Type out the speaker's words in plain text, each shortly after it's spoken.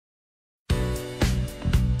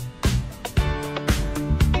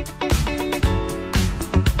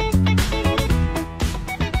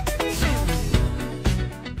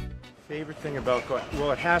thing about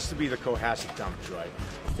well, it has to be the Cohasset dumps, right?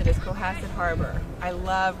 It is Cohasset Harbor. I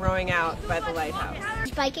love rowing out by the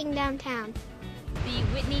lighthouse. Biking downtown. The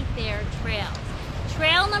Whitney Fair Trail.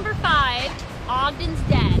 Trail number 5, Ogden's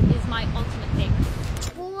Den, is my ultimate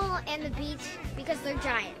favorite. Pool and the beach because they're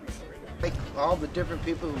giant. Like all the different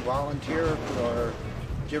people who volunteer for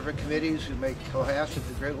different committees who make Cohasset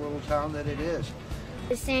the great little town that it is.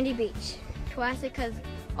 The sandy beach. Cohasset because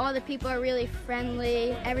all the people are really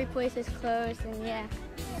friendly, every place is close, and yeah.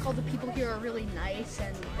 All the people here are really nice,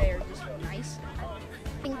 and they're just nice.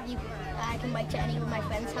 I think I can bike to any of my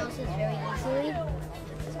friends' houses very easily.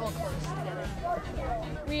 It's all close together.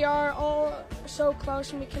 We are all so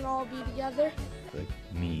close and we can all be together. Like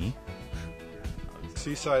me.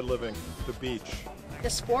 Seaside living, the beach. The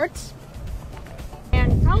sports.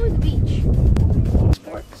 And probably the beach.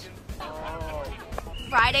 Sports.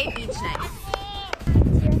 Friday beach night.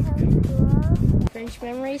 French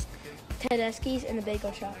memories, Tedeschi's, and the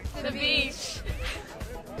bagel shop. The beach.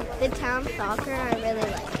 The town soccer, I really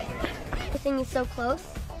like it. Everything is so close.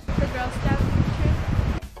 The Girl Scout troop.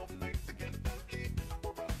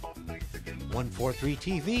 143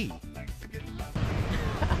 TV.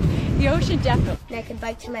 The Ocean Depot. And I can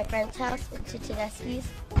bike to my friend's house, to Tedeschi's.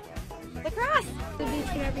 Lacrosse. The beach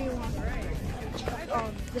whenever you want.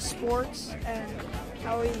 The sports and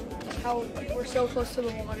how we're so close to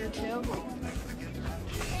the water too.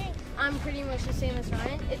 I'm pretty much the same as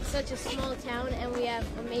Ryan. It's such a small town and we have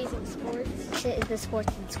amazing sports. The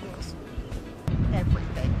sports in schools.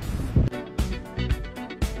 Everything.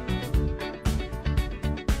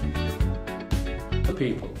 The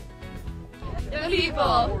people. The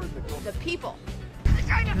people. The people.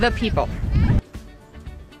 The people.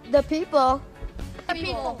 The people. The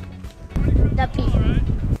people. The people.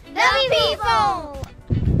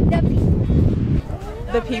 The people.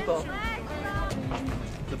 The people.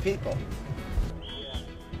 The people.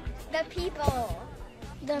 The people.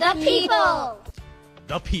 The people.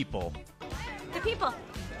 The people. The people.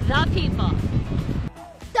 The people.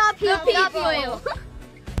 The people. The people.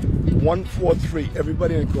 143.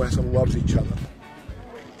 Everybody in Cohasset loves each other.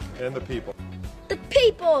 And the people. The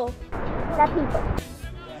people. The people.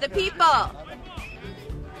 The people.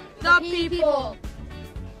 The people.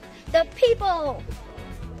 The people.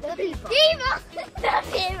 The people. The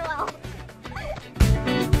people.